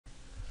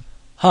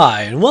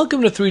Hi, and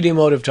welcome to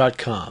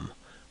 3dmotive.com.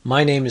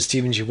 My name is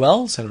Stephen G.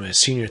 Wells, and I'm a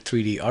senior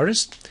 3D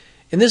artist.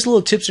 In this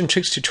little tips and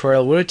tricks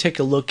tutorial, we're going to take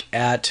a look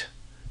at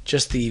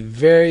just the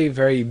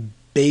very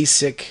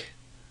basic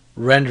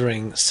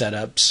rendering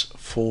setups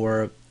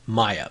for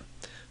Maya.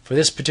 For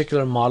this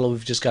particular model,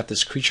 we've just got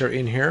this creature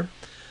in here.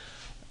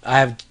 I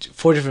have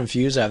four different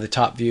views. I have the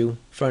top view,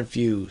 front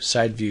view,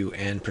 side view,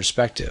 and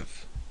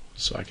perspective.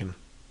 So I can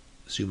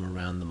zoom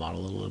around the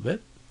model a little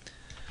bit.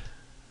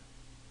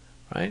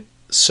 Right?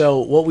 So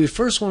what we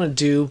first want to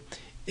do,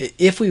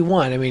 if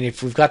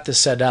we've got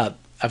this set up,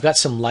 I've got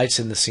some lights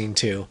in the scene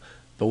too,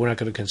 but we're not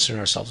going to concern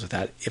ourselves with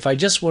that. If I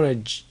just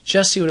want to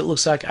just see what it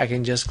looks like, I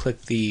can just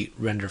click the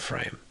render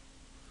frame.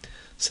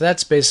 So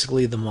that's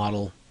basically the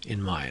model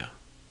in Maya.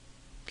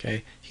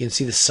 Okay, you can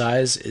see the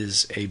size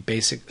is a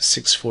basic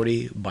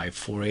 640 by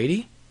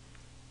 480.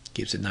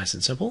 Keeps it nice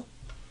and simple.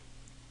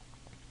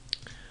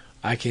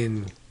 I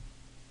can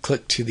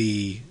click to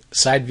the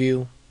side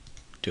view,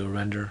 do a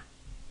render.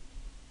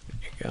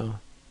 There you go.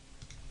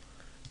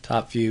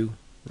 Top view,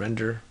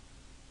 render,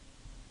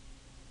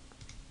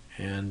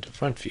 and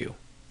front view,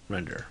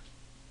 render.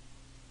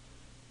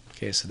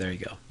 Okay, so there you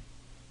go.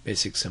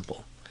 Basic,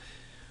 simple.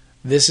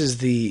 This is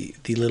the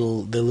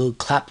little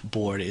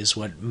clapboard is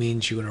what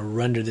means you're going to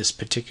render this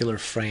particular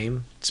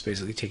frame. It's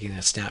basically taking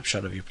a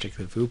snapshot of your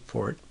particular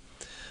viewport.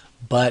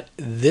 But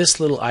this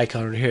little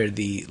icon right here,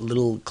 the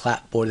little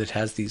clapboard that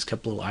has these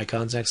couple little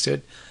icons next to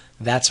it,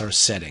 that's our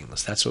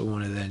settings. That's what we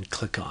want to then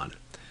click on.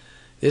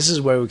 This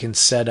is where we can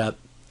set up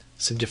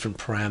some different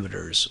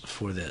parameters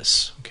for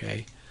this.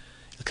 Okay,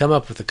 you'll come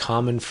up with a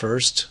common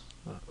first,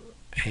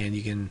 and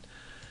you can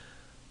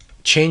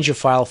change your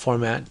file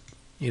format.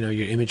 You know,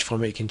 your image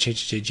format. You can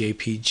change it to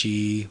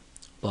JPG,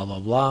 blah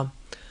blah blah.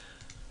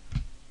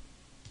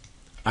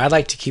 I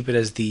like to keep it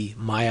as the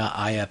Maya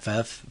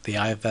IFF. The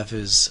IFF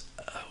is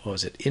what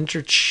was it?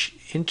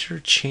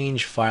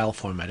 Interchange file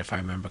format, if I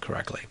remember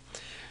correctly.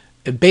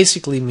 It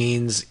basically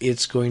means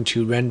it's going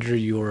to render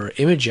your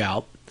image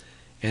out,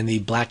 and the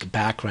black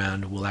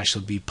background will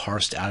actually be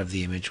parsed out of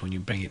the image when you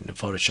bring it into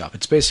Photoshop.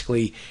 It's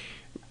basically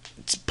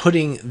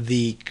putting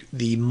the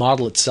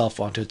model itself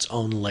onto its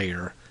own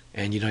layer,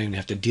 and you don't even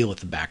have to deal with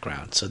the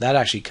background. So that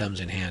actually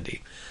comes in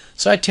handy.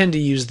 So I tend to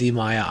use the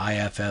Maya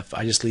IFF.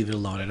 I just leave it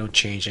alone. I don't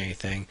change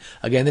anything.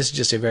 Again, this is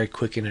just a very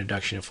quick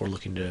introduction if we're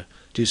looking to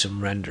do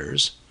some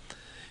renders.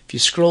 If you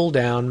scroll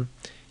down,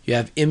 you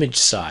have image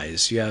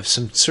size. You have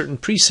some certain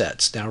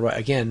presets. Now,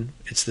 again,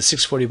 it's the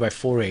 640 by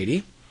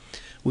 480.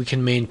 We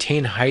can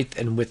maintain height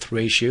and width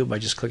ratio by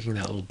just clicking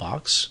that little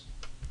box.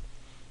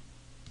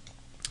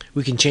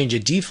 We can change a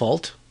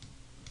default.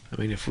 I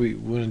mean, if we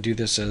want to do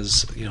this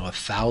as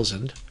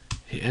 1000,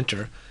 hit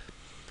enter.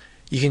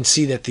 You can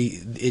see that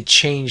it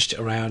changed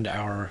around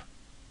our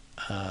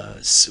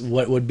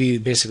what would be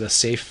basically a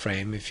safe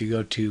frame. If you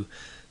go to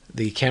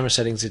the camera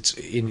settings, it's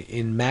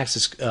in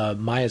Max.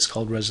 Maya, it's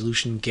called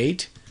resolution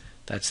gate.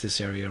 That's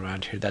this area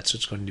around here. That's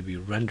what's going to be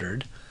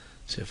rendered.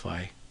 So if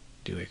I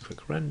do a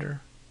quick render.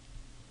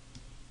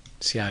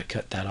 See how I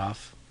cut that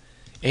off?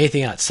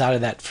 Anything outside of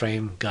that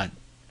frame got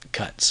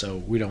cut, so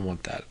we don't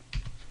want that.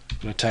 I'm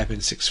going to type in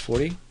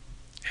 640,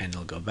 and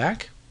it'll go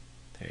back.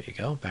 There you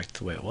go, back to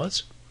the way it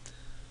was.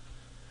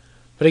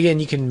 But again,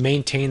 you can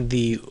maintain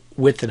the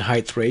width and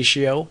height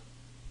ratio.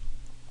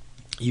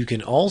 You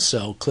can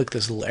also click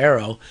this little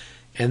arrow,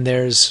 and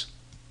there's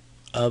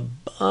a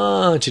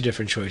bunch of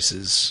different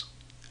choices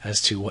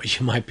as to what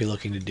you might be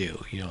looking to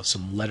do.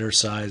 Some letter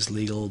size,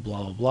 legal,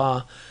 blah, blah,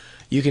 blah.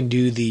 You can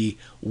do the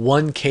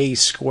 1K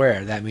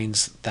square. That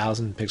means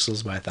 1,000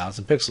 pixels by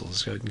 1,000 pixels.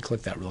 Let's go ahead and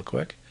click that real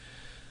quick.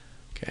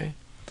 Okay,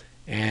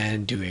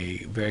 and do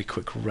a very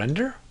quick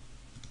render.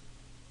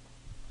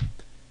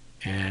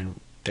 And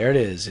there it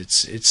is.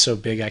 It's so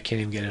big I can't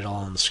even get it all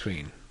on the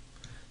screen.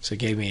 So it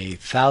gave me a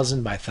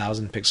 1,000 by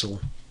 1,000 pixel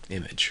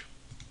image.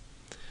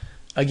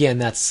 Again,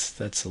 that's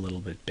a little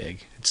bit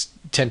big. It's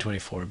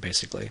 1024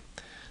 basically.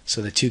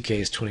 So the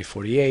 2K is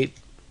 2048,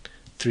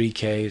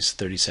 3K is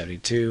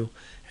 3072.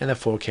 And the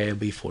 4K will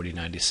be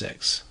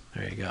 4096.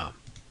 There you go.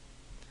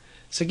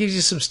 So it gives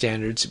you some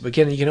standards. But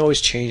again, you can always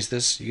change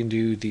this. You can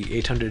do the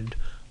 800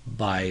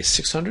 by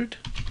 600,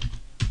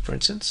 for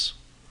instance.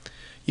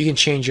 You can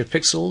change your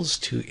pixels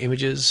to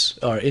images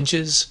or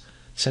inches,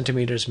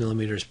 centimeters,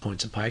 millimeters,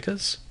 points, and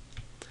picas.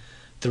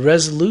 The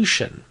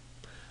resolution.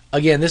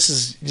 Again, this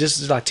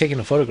is like taking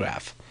a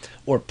photograph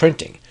or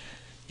printing.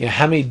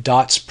 How many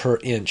dots per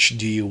inch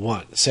do you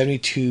want?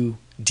 72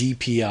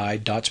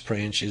 DPI, dots per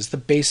inch, is the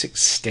basic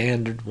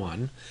standard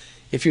one.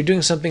 If you're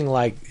doing something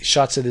like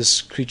shots of this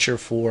creature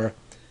for,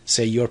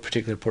 say, your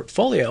particular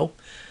portfolio,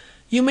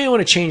 you may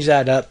want to change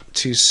that up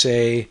to,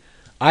 say,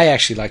 I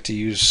actually like to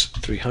use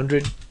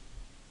 300. It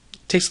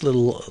takes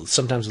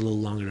sometimes a little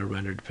longer to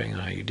render depending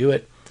on how you do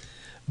it,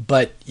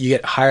 but you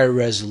get higher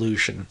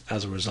resolution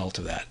as a result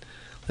of that.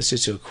 Let's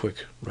just do a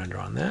quick render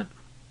on that.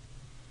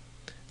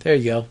 There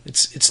you go.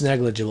 It's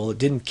negligible. It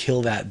didn't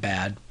kill that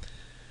bad.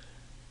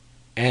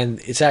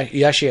 And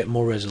you actually get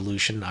more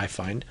resolution, I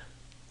find.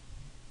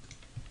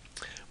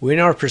 We're in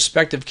our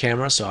perspective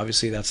camera, so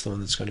obviously that's the one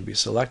that's going to be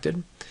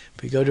selected.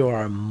 If we go to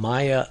our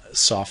Maya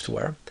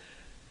software,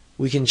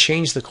 we can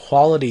change the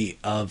quality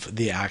of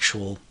the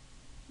actual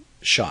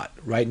shot.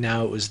 Right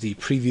now it was the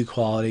preview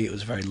quality, it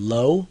was very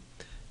low.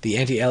 The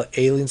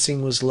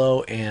anti-aliasing was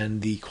low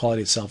and the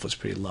quality itself was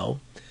pretty low.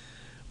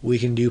 We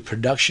can do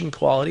production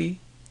quality,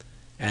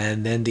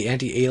 and then the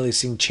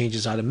anti-aliasing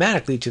changes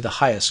automatically to the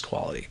highest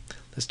quality.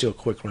 Let's do a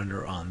quick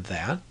render on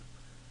that.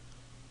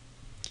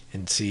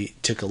 And see,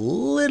 it took a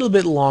little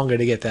bit longer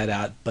to get that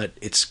out, but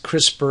it's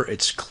crisper,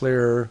 it's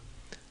clearer.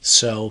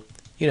 So,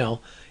 you know,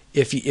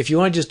 if you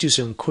want to just do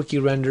some quickie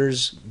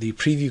renders, the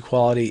preview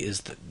quality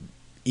is the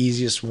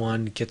easiest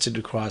one, gets it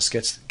across,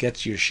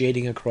 gets your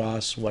shading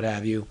across, what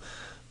have you.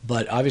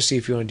 But obviously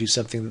if you want to do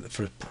something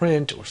for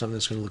print or something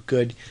that's going to look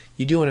good,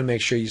 you do want to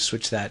make sure you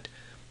switch that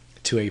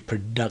to a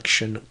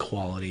production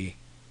quality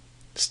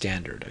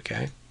standard,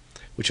 okay?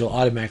 Which will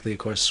automatically, of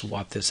course,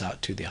 swap this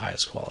out to the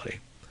highest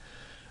quality.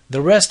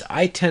 The rest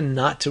I tend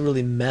not to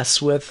really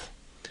mess with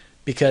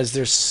because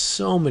there's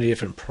so many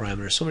different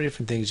parameters, so many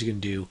different things you can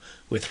do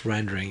with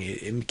rendering.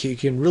 It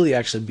can really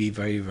actually be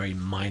very, very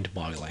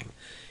mind-boggling.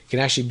 It can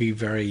actually be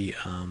very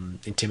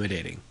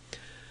intimidating.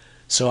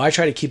 So I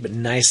try to keep it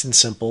nice and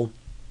simple.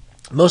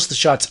 Most of the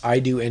shots I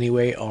do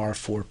anyway are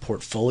for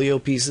portfolio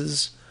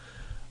pieces,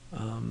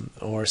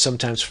 or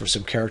sometimes for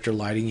some character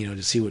lighting, you know,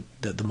 to see what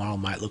the model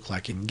might look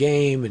like in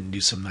game and do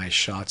some nice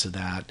shots of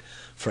that,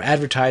 for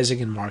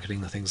advertising and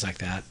marketing and things like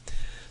that.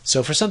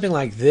 So for something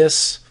like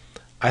this,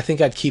 I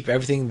think I'd keep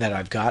everything that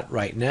I've got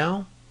right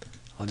now.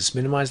 I'll just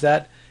minimize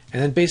that,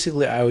 and then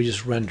basically I would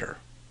just render.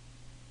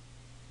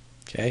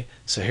 Okay,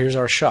 so here's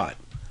our shot.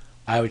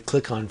 I would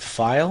click on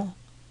File,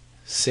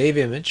 Save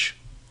Image,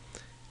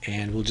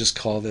 and we'll just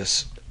call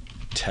this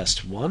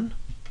Test 1.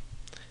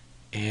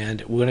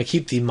 And we're going to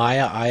keep the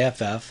Maya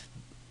IFF.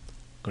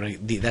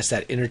 That's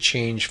that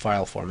interchange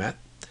file format.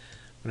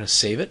 I'm going to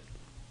save it.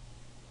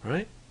 All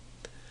right.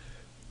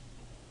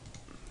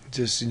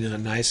 Just, you know,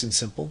 nice and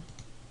simple.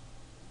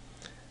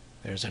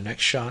 There's our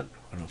next shot.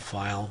 We're going to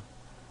File,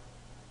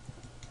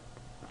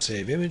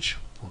 Save Image.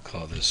 We'll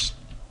call this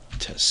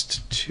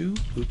Test 2.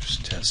 Oops,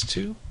 Test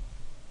 2.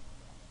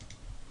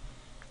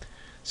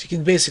 So you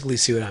can basically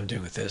see what I'm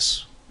doing with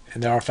this.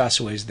 And there are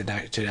faster ways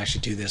to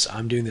actually do this.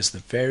 I'm doing this the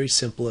very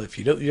simple. If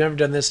you've never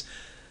done this,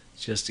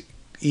 it's just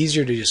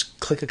easier to just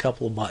click a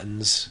couple of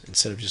buttons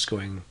instead of just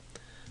going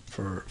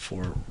for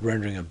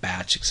rendering a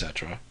batch,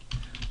 etc.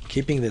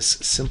 Keeping this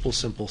simple,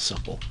 simple,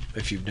 simple.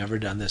 If you've never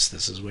done this,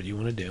 this is what you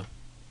want to do.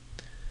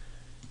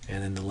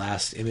 And then the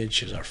last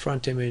image is our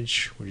front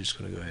image. We're just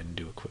going to go ahead and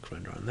do a quick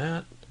render on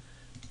that.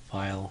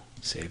 File,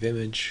 Save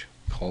Image,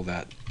 call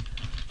that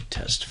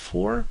Test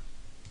 4.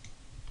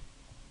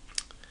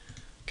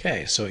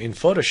 Okay, so in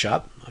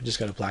Photoshop, I've just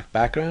got a black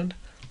background.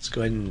 Let's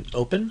go ahead and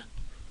open.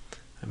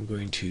 I'm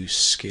going to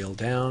scale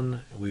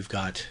down. We've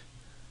got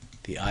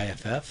the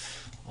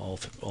IFF, all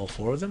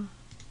 4 of them.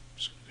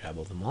 Just grab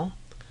all them all.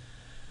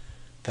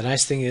 The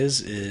nice thing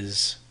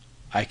is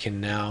I can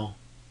now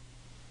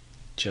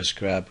just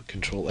grab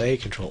Control A,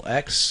 Control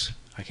X.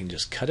 I can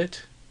just cut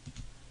it.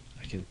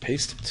 I can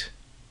paste it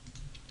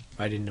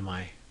right into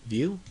my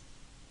view.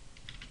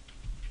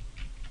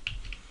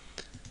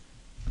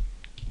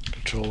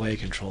 Control A,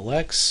 Control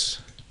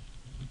X.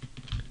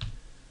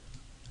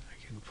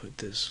 I can put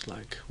this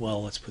like,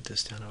 well, let's put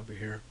this down over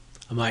here.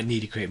 I might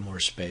need to create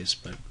more space,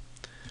 but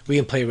we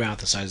can play around with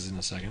the sizes in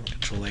a second.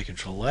 Control A,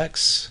 Control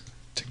X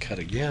to cut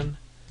again.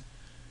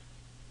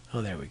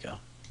 Oh, there we go.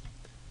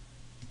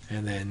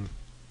 And then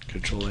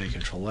Control A,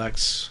 Control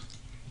X,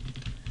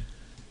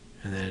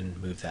 and then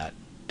move that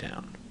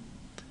down.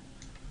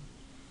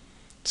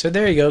 So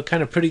there you go,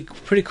 kind of pretty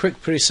quick,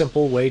 pretty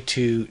simple way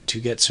to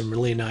get some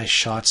really nice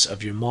shots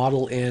of your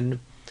model in.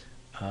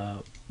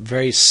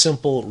 Very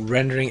simple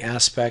rendering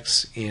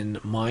aspects in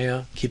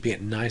Maya, keeping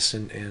it nice,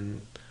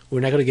 and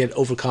we're not going to get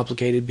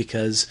overcomplicated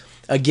because,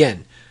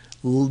 again,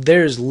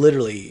 there's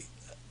literally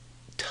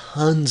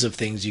tons of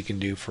things you can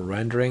do for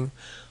rendering.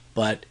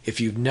 But if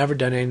you've never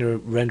done any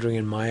rendering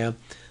in Maya,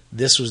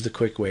 this was the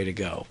quick way to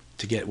go.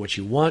 To get what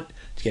you want,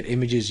 to get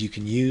images you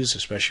can use,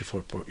 especially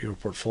for your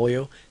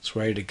portfolio. It's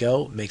ready to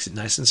go. It makes it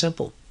nice and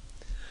simple.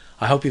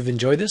 I hope you've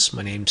enjoyed this.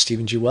 My name is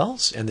Stephen G.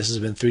 Wells, and this has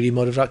been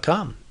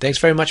 3dmotive.com. Thanks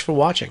very much for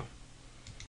watching.